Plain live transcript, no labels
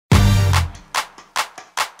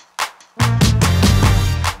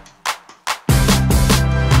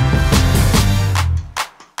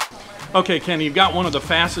Okay, Kenny, you've got one of the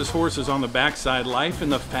fastest horses on the backside, Life in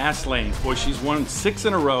the Fast Lanes. Boy, she's won 6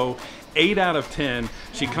 in a row, 8 out of 10.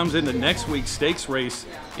 She comes into next week's stakes race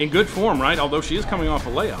in good form, right? Although she is coming off a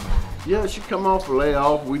layoff. Yeah, she come off a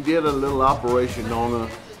layoff. We did a little operation on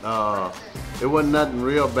her. It wasn't nothing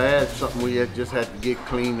real bad, something we just had to get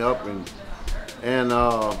cleaned up and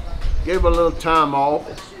gave her a little time off.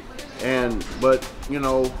 But you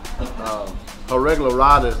know, her regular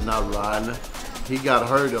rider is not riding. He got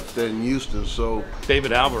hurt up there in Houston, so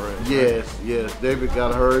David Alvarez. Yes, yes, David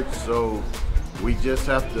got hurt, so we just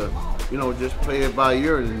have to, you know, just play it by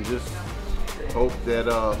ear and just hope that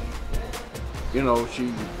you know,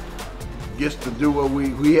 she gets to do what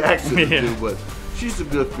we asked her to do. But she's a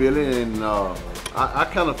good filly, and I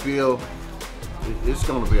kind of feel it's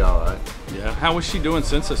going to be all right. Yeah. How was she doing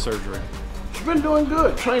since the surgery? She's been doing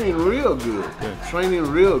good, training real good.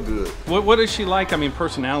 Training real good. What is she like? I mean,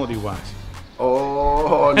 personality-wise.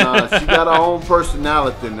 Oh, nah, she got her own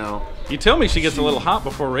personality now. You tell me she gets a little hot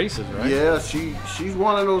before races, right? Yeah, she's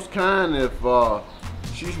one of those kind. If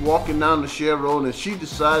she's walking down the shed road and she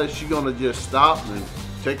decided she's gonna just stop and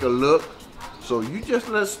take a look, so you just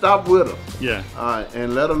let her stop with her. Yeah.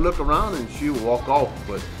 And let her look around and she'll walk off.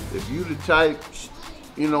 But if you the type,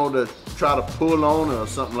 you know, to try to pull on her or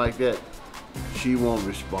something like that, she won't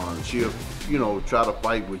respond. She'll, you know, try to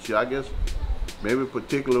fight with you. I guess maybe a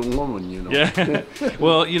particular woman, you know. Yeah.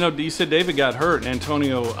 Well, you know, you said David got hurt.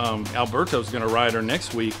 Antonio Alberto's going to ride her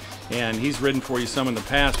next week, and he's ridden for you some in the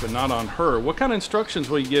past, but not on her. What kind of instructions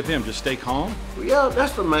will you give him? Just stay calm? Well, yeah,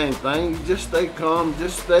 that's the main thing. Just stay calm.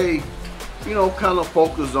 Just stay, you know, kind of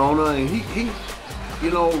focused on her. And he you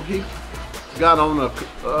know, he got on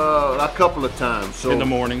a couple of times. So, in the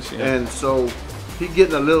mornings, yeah. And so he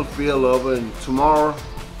getting a little feel of her. And tomorrow,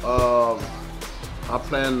 I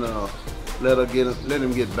plan to let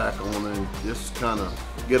him get back on her and just kind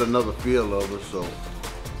of get another feel of her.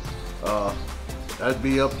 So that'd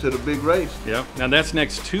be up to the big race. Yeah. Now that's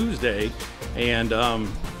next Tuesday, and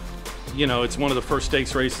you know, it's one of the first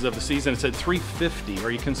stakes races of the season. It's at 350. Are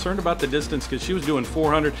you concerned about the distance? Because she was doing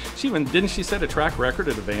 400. Didn't she set a track record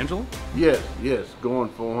at Evangel? Yes, going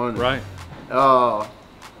 400. Right.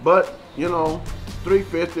 But you know,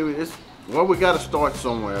 350. Well, we got to start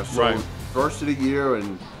somewhere. So right. First of the year,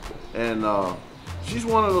 and she's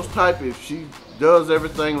one of those type. If she does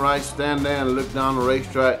everything right, stand there and look down the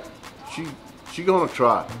racetrack, she gonna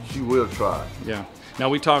try. She will try. Yeah. Now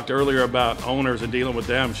we talked earlier about owners and dealing with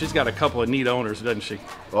them. She's got a couple of neat owners, doesn't she?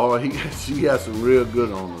 Oh, she has some real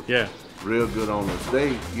good owners. Yeah. Real good owners.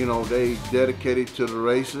 They, you know, they dedicated to the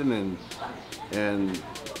racing, and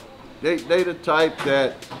they the type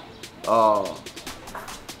that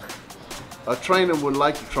a trainer would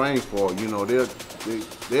like to train for. You know,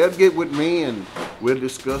 they'll get with me and we'll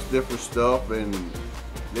discuss different stuff, and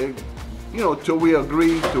they, you know, till we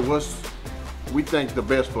agree to what we think the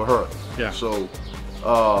best for her. Yeah. So,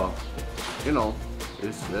 you know,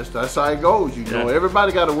 that's how it goes. You know,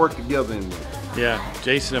 everybody got to work together in there. Yeah,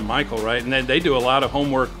 Jason and Michael, right? And they do a lot of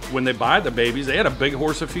homework when they buy the babies. They had a big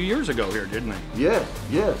horse a few years ago here, didn't they? Yes.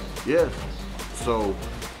 So,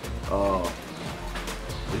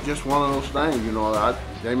 it's just one of those things, you know.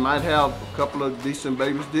 They might have a couple of decent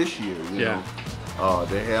babies this year, you know.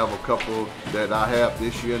 They have a couple that I have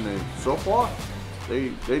this year, and so far,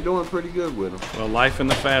 they doing pretty good with them. Well, Life in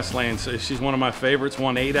the Fast Lanes, she's one of my favorites.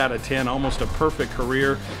 Won 8 out of 10, almost a perfect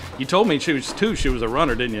career. You told me she was a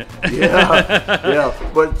runner, didn't you? Yeah.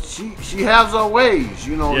 But she has her ways,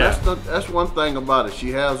 you know. Yeah. That's one thing about it.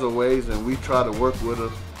 She has her ways, and we try to work with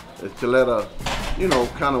her to let her, you know,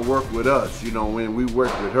 kind of work with us, you know, when we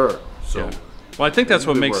work with her. So, yeah. Well, I think that's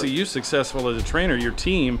what makes you successful as a trainer. Your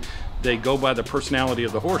team, they go by the personality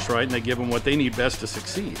of the horse, right? And they give them what they need best to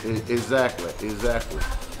succeed. Exactly.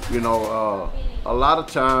 You know, a lot of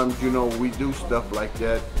times, you know, we do stuff like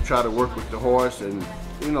that, try to work with the horse, and,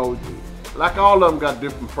 you know, like all of them got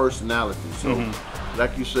different personalities. So,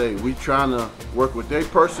 like you say, we trying to work with their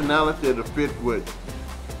personality to fit with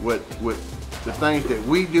the things that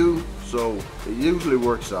we do. So it usually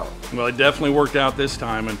works out. Well, it definitely worked out this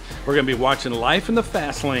time, and we're going to be watching Life in the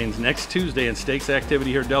Fast Lanes next Tuesday in stakes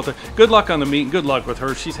activity here at Delta. Good luck on the meet, and good luck with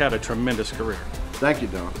her. She's had a tremendous career. Thank you,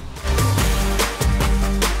 Don.